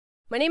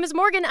My name is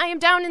Morgan. I am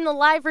down in the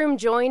live room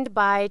joined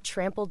by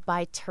Trampled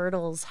by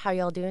Turtles. How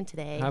y'all doing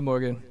today? Hi,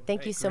 Morgan.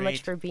 Thank you so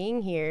much for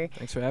being here.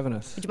 Thanks for having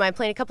us. Would you mind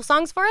playing a couple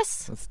songs for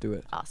us? Let's do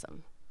it.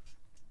 Awesome.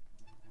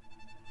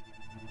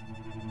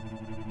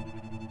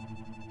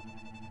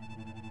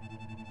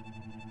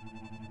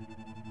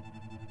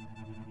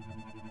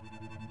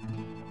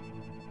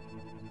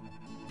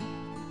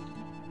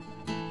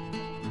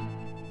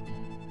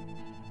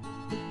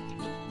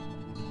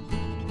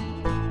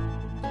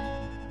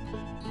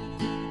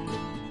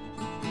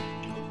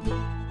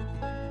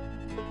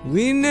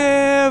 We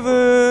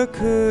never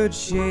could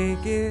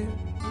shake it,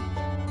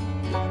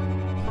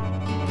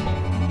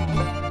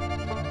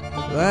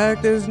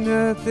 like there's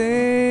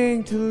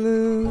nothing to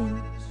lose,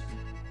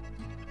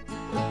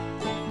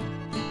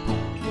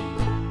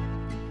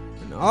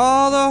 and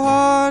all the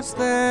hearts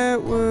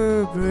that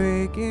were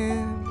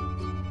breaking,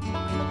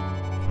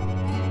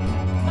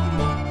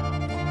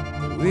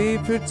 we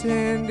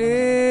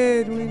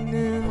pretended we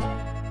knew.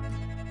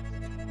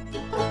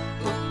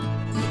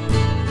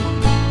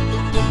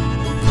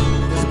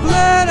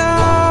 Blood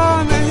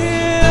on the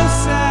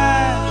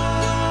hillside,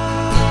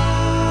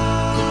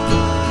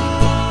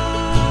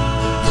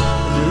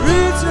 the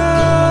roots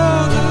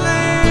of the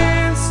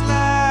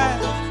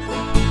landslide,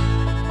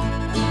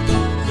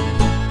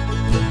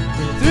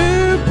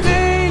 through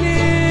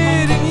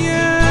painted and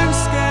young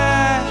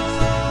skies,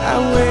 I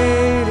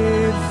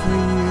waited for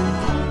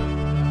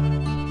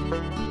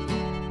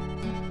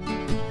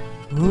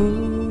you. Ooh.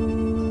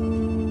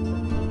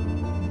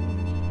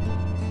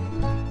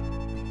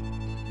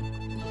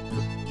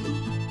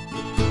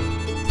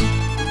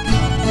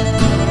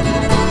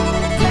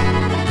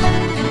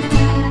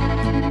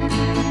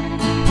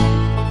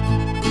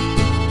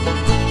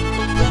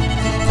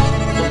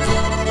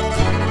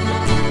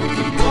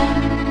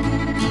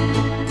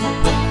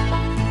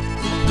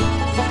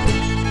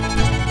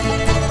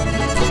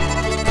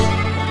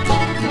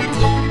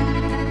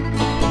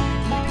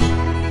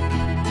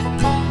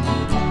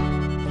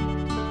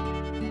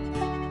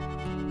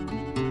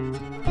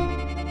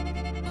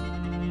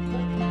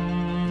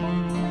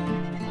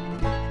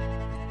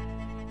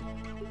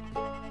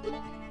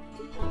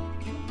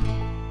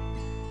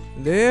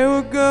 There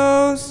were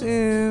ghosts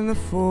in the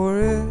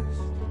forest,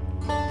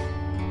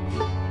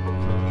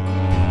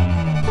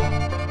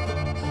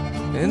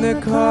 and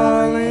they're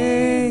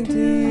calling to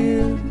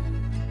you.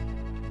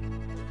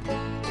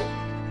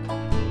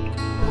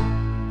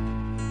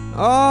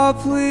 Oh,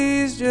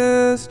 please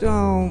just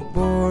don't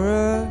bore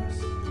us.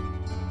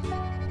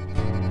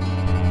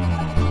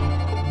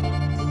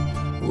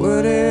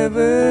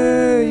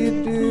 Whatever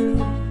you do,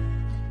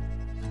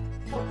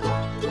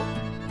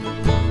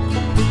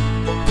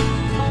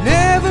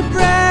 never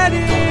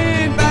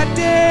brightened by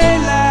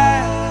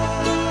daylight,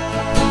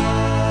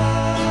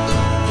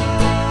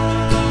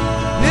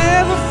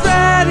 never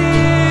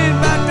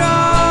frightened by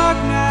dark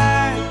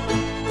night.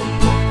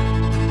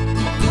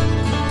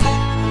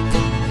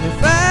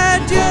 If I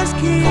just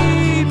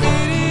keep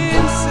it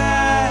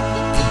inside,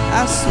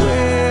 I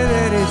swear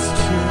that it's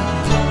true.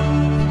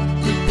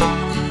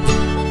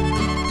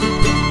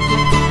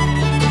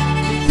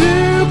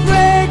 Through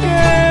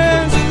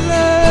breakers and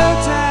low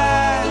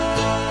tide,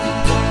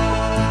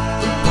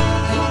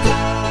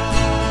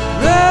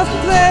 rough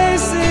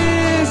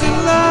places and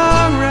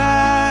long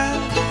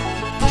rides,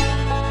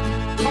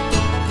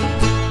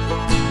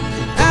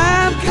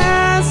 I'm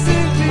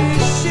constantly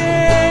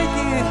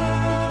shaking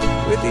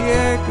with the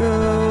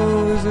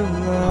echoes of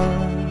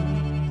love.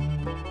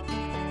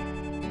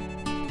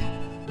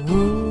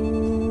 Ooh.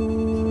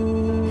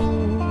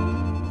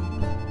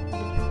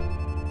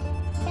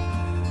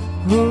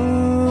 Ooh.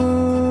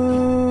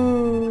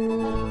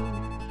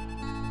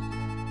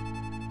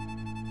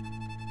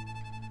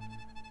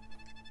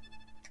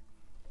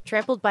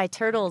 Trampled by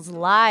Turtles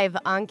live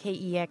on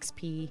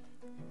KEXP. You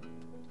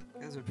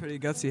guys are pretty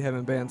gutsy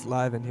having bands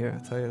live in here,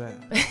 I'll tell you that.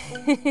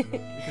 You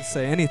can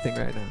say anything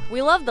right now.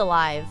 We love the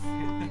live. All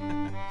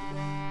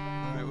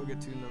right, we'll get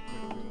tuned up quick.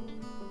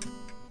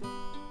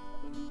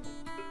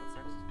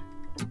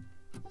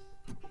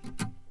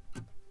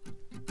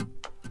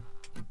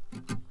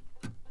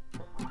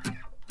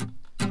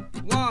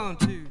 One,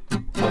 two, three.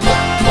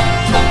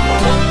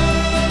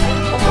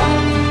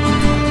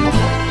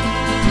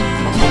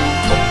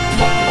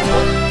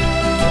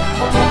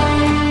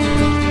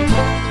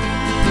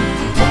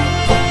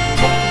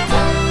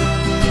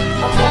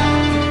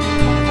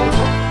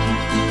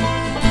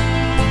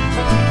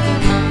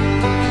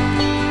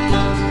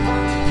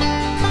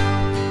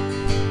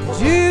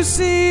 Did you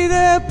see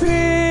the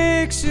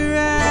picture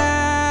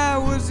I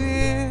was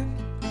in?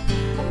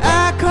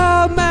 I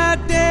called my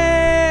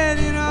dad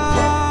and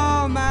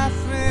all my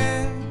friends.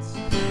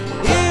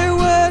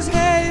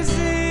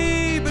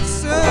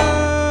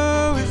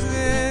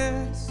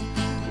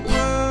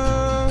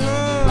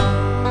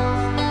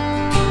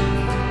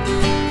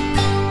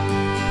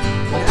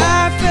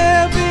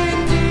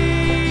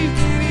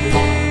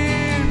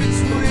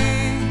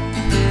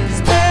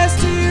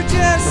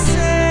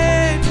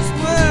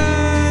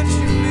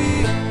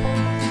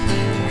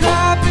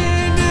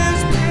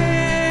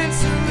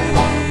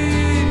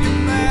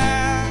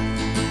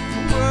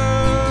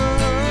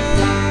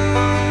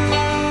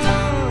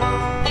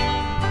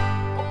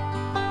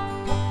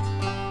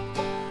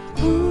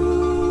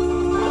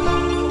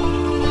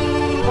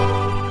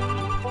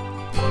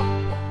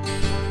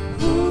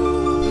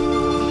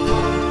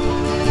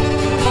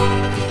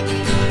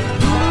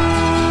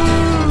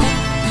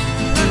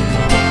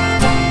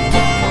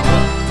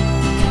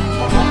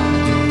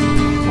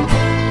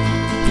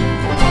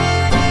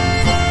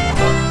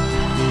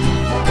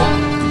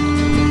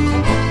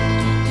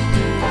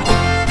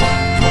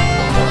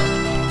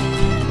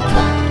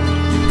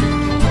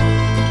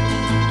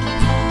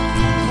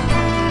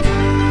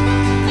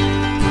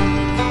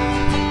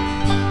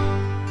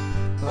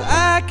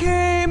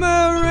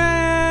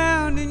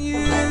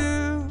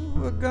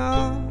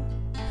 gone.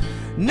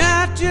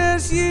 Not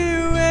just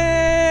you,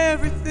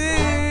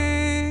 everything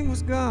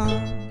was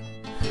gone.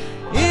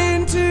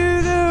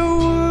 Into the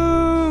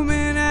womb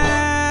and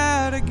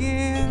out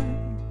again.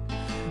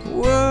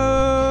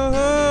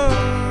 Whoa.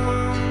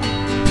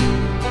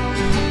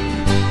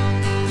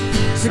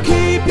 So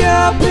keep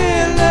your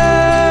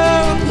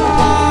pillow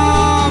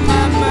upon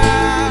my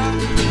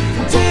mind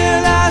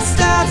till I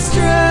stop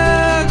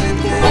struggling,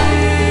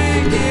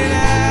 thinking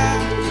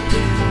out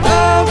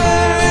over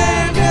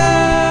and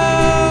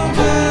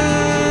over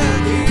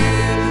again.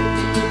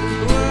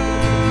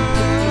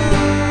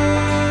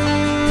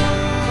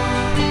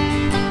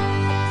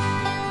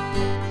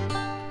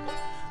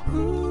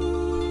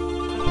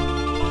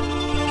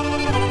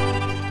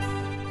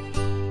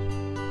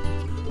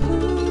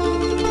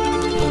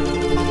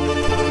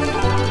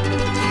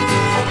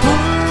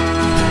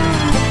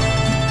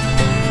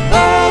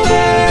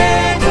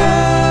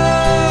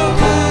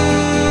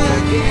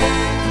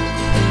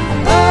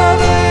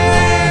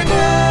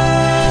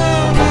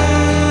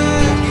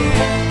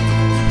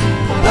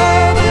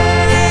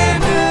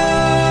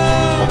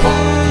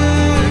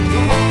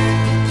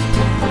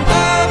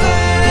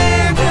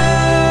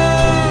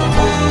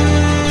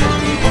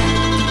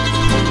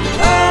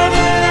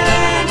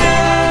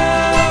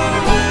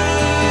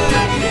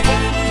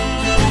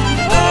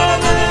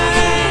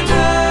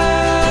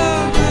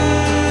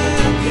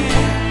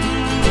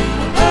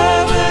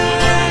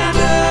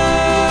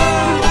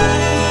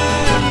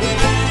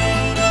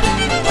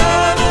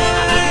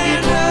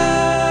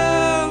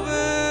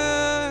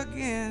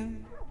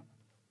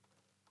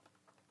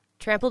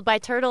 Trampled by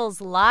Turtles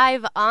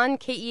live on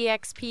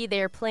KEXP.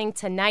 They are playing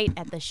tonight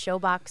at the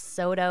Showbox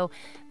Soto.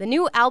 The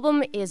new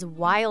album is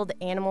Wild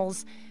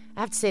Animals. I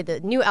have to say the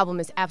new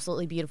album is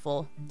absolutely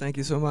beautiful. Thank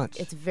you so much.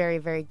 It's very,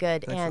 very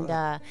good. Thanks and a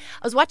lot.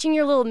 I was watching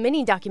your little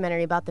mini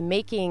documentary about the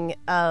making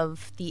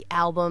of the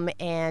album,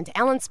 and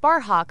Alan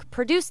Sparhawk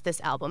produced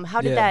this album.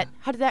 How did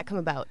that come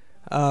about?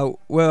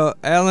 Well,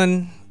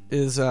 Alan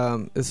is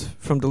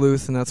from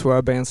Duluth, and that's where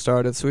our band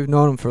started. So we've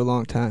known him for a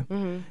long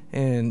time,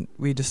 and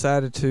we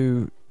decided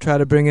to try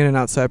to bring in an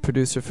outside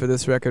producer for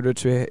this record,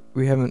 which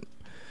we haven't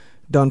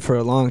done for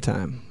a long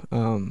time.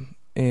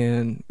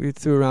 And we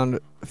threw around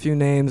a few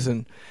names,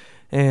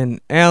 and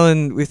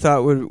Alan we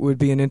thought would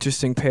be an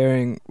interesting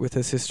pairing with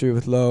his history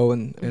with Low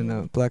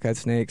and Black Eyed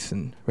Snakes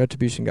and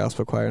Retribution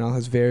Gospel Choir and all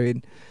his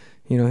varied,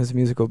 his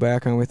musical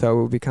background. We thought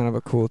it would be kind of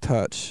a cool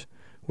touch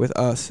with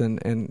us,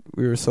 and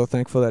we were so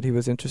thankful that he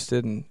was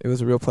interested, and it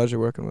was a real pleasure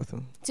working with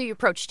him. So you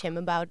approached him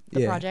about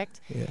the project?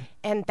 Yeah.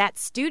 And that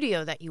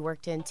studio that you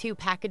worked in, too,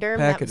 Pachyderm,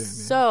 that was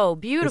Yeah. so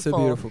beautiful. It's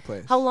a beautiful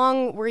place. How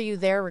long were you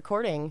there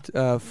recording?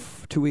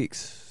 2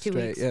 weeks. 2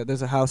 straight. weeks. Yeah,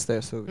 there's a house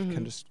there, so we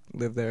can just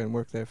live there and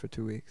work there for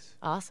 2 weeks.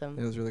 Awesome.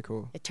 It was really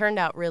cool. It turned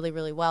out really,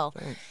 really well.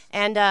 Thanks.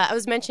 And I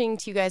was mentioning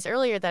to you guys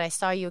earlier that I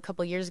saw you a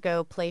couple years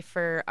ago play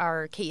for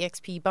our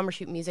KEXP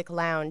Bumbershoot Music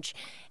Lounge.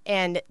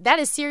 And that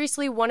is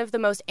seriously one of the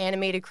most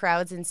animated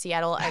crowds in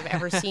Seattle I've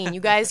ever seen. You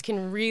guys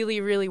can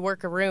really, really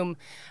work a room.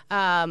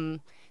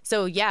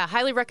 So, yeah,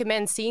 highly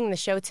recommend seeing the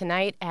show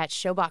tonight at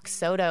Showbox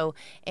Soto,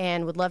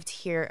 and would love to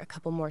hear a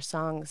couple more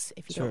songs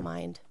if you don't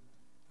mind.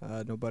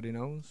 Nobody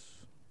Knows.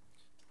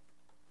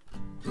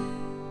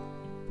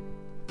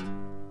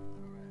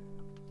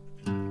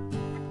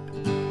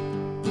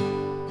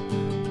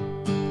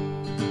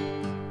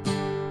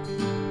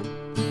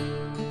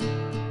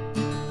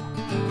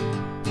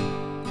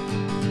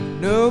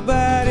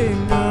 Nobody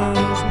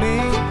knows me,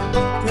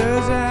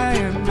 'cause I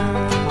am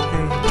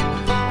nothing,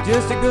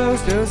 just a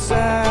ghost of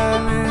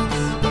silence.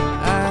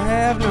 I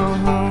have no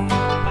home,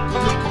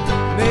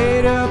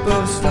 made up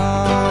of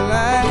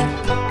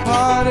starlight,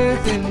 harder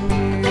than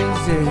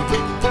music.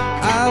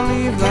 I'll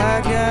leave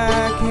like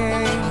I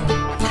came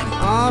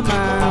on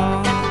my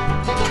own.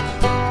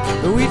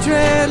 But we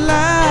tread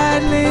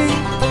lightly,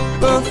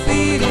 both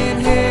feet in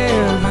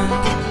heaven.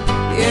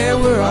 Yeah,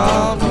 we're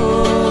all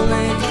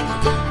pulling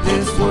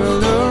this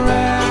world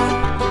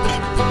around.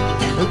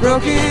 The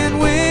broken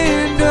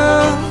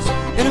windows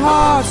and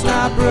hearts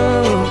not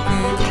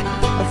broken,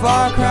 a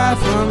far cry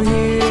from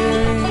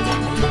hearing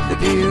the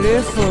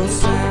beautiful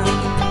sound.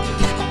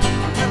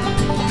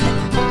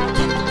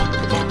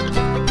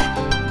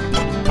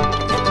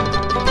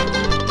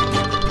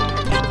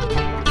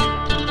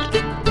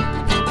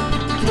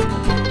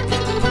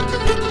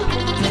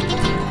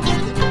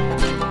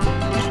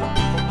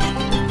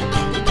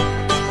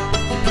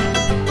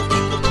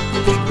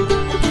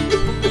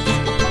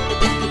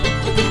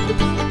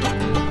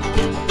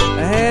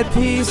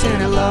 Peace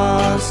and I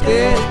lost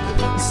it.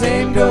 The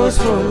same goes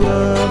for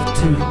love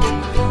too.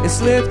 It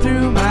slipped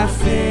through my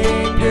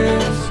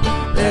fingers.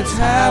 That's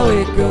how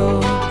it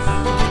goes.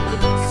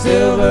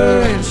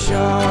 Silver and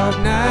sharp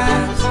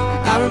knives.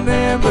 I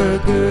remember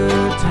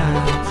good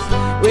times.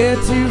 Where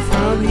to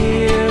from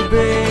here,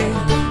 babe?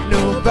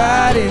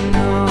 Nobody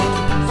knows.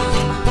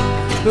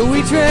 But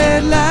we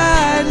tread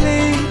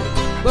lightly,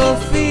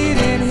 both feet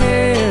in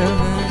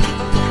heaven.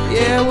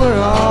 Yeah,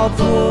 we're all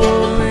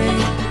pulling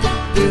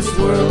this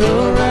world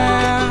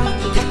around.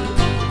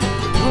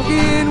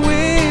 Broken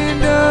windows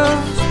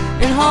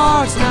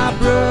heart's not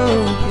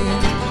broken,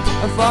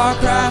 a far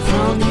cry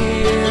from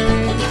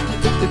hearing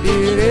the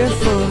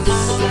beautiful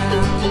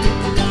sound.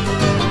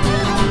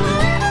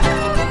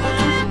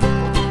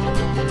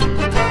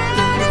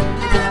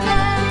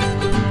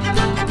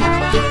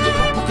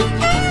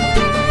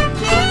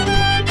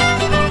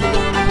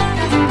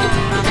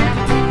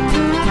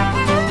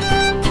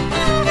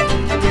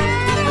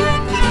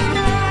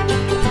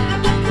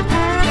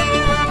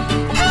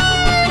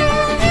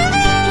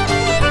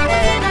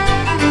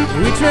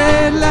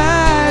 Tread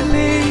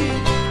lightly,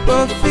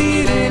 both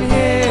feet in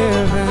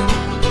heaven.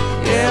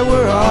 Yeah,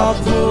 we're all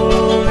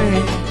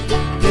pulling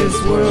this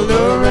world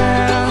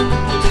around.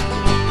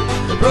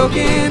 The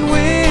broken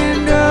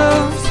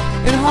windows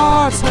and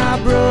hearts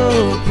not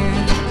broken,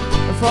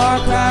 a far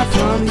cry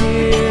from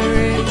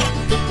hearing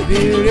the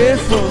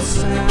beautiful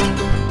sound.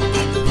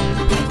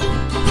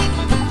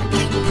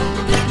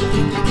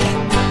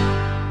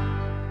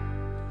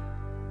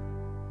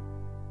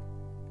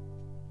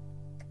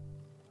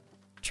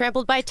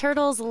 Trampled by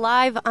Turtles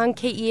live on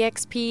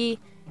KEXP.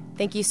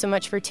 Thank you so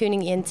much for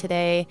tuning in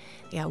today.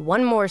 We got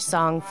one more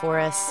song for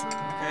us.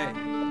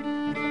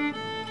 Okay.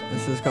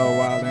 This is called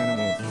Wild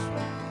Animals.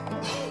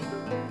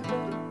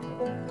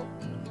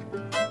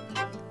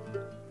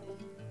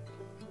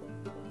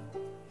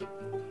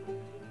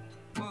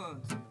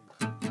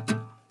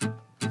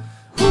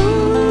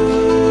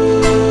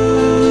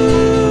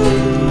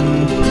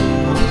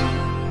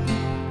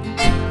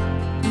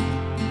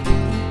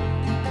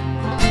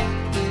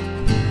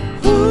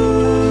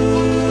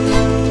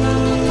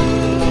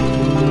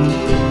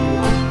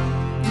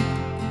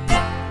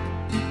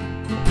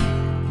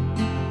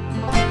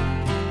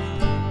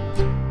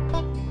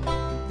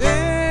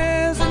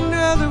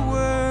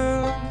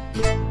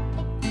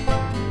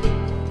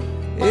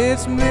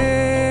 It's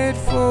made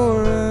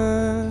for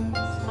us,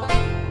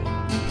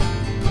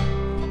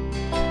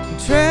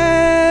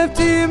 trapped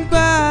in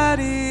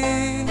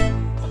bodies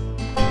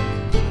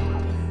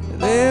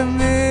they're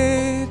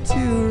made to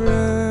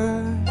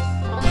rust.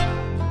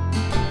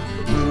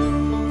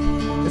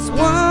 It's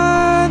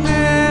one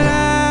that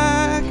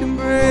I can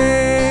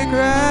break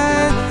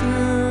right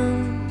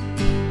through.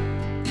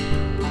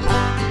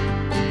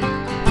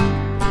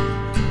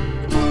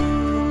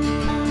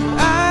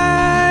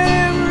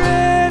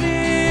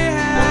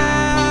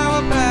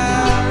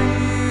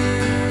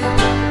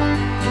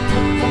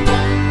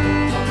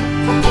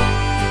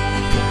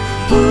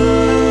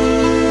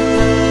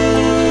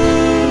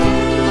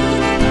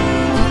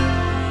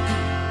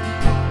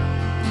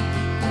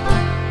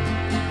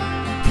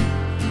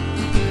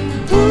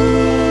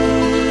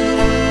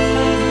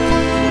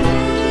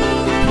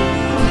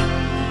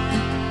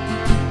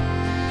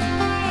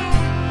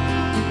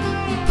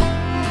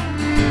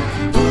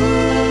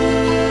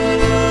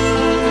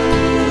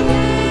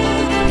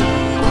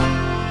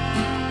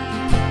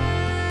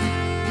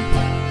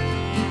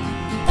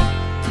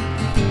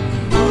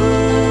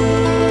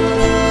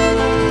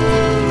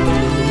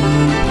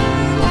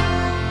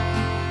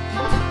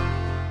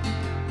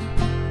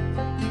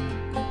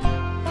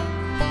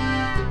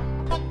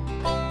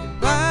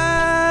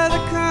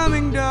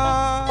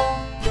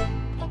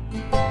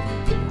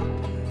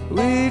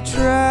 We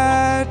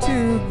try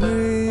to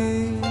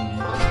breathe,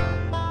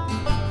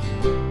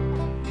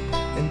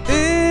 and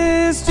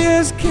this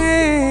just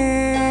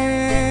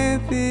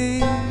can't be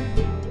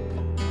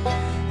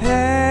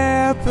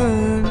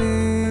happening.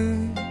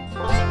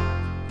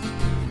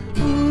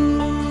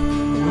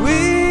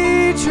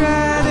 We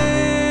tried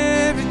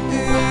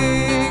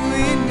everything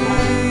we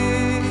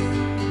need.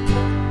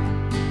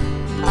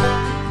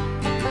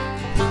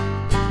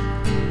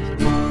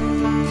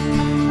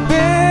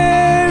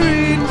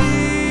 Buried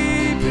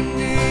deep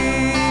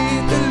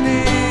beneath the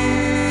leaves.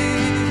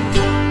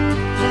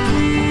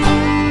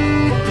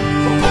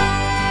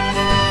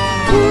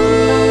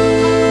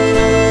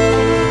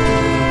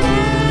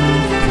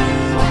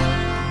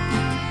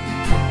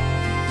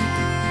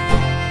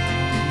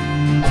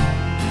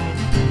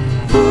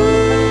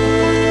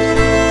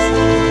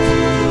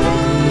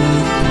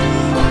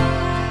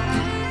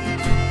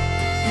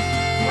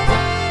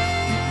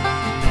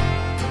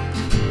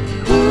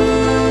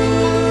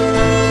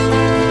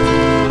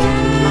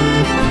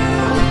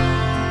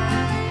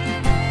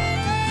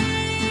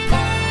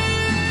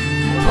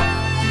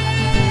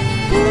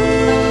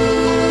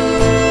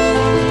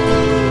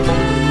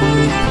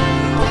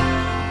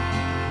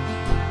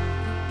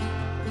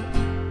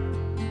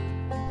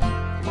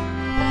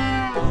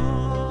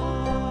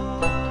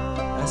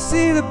 I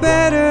see the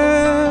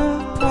better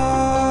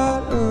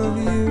part of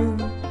you.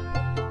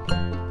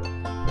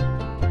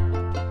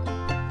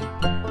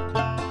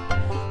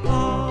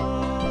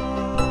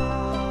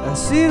 I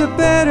see the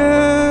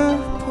better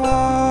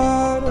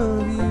part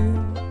of you.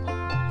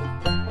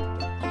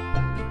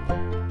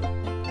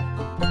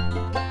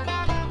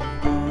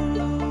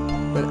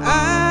 But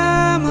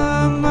I'm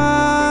a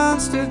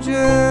monster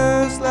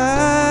just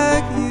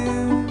like you.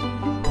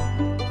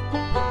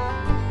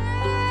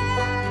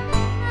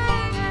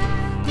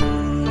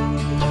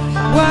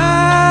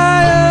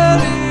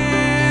 Wild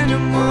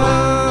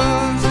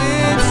animals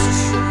in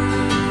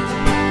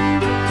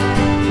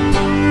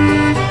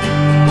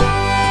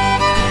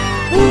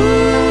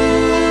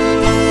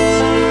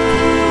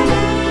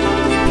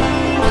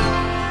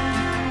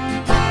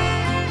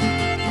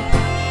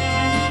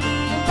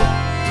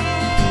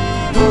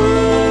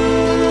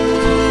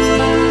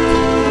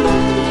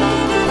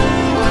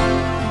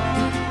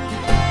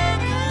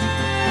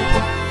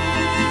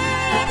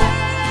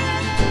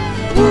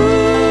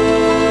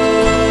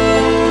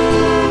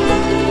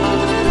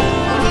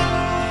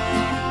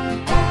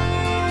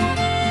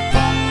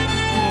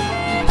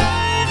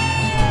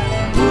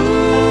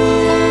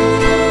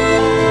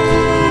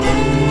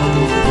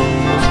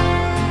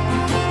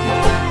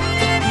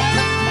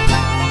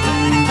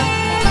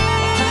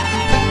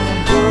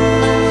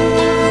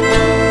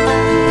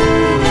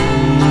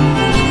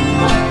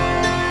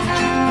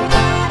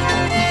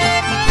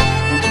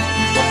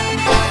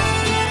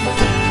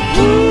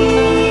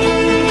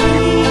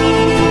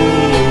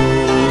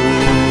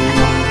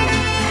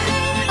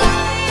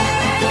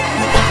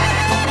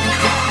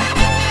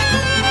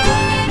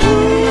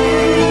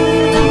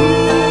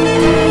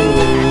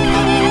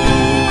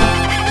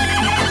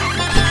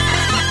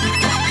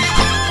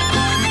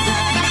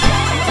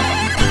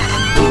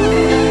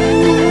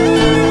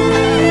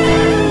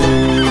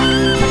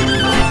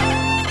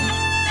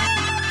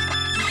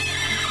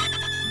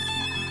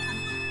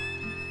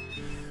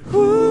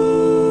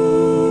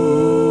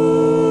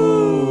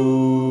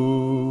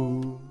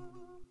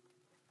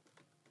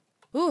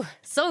Ooh,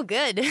 so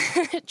good.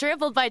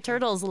 Trampled by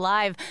Turtles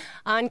live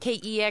on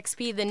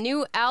KEXP. The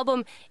new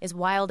album is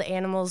Wild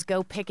Animals.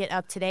 Go pick it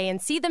up today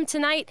and see them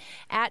tonight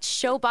at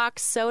Showbox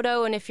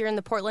Soto. And if you're in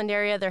the Portland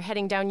area, they're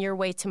heading down your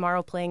way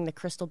tomorrow playing the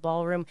Crystal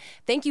Ballroom.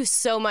 Thank you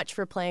so much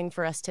for playing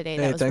for us today.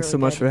 Hey, that was thanks really so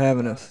much good. for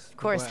having us. Of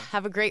course.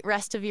 Have a great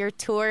rest of your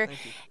tour.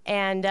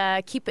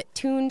 And keep it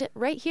tuned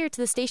right here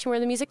to the station where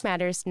the music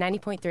matters,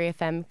 90.3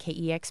 FM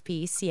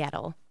KEXP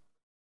Seattle.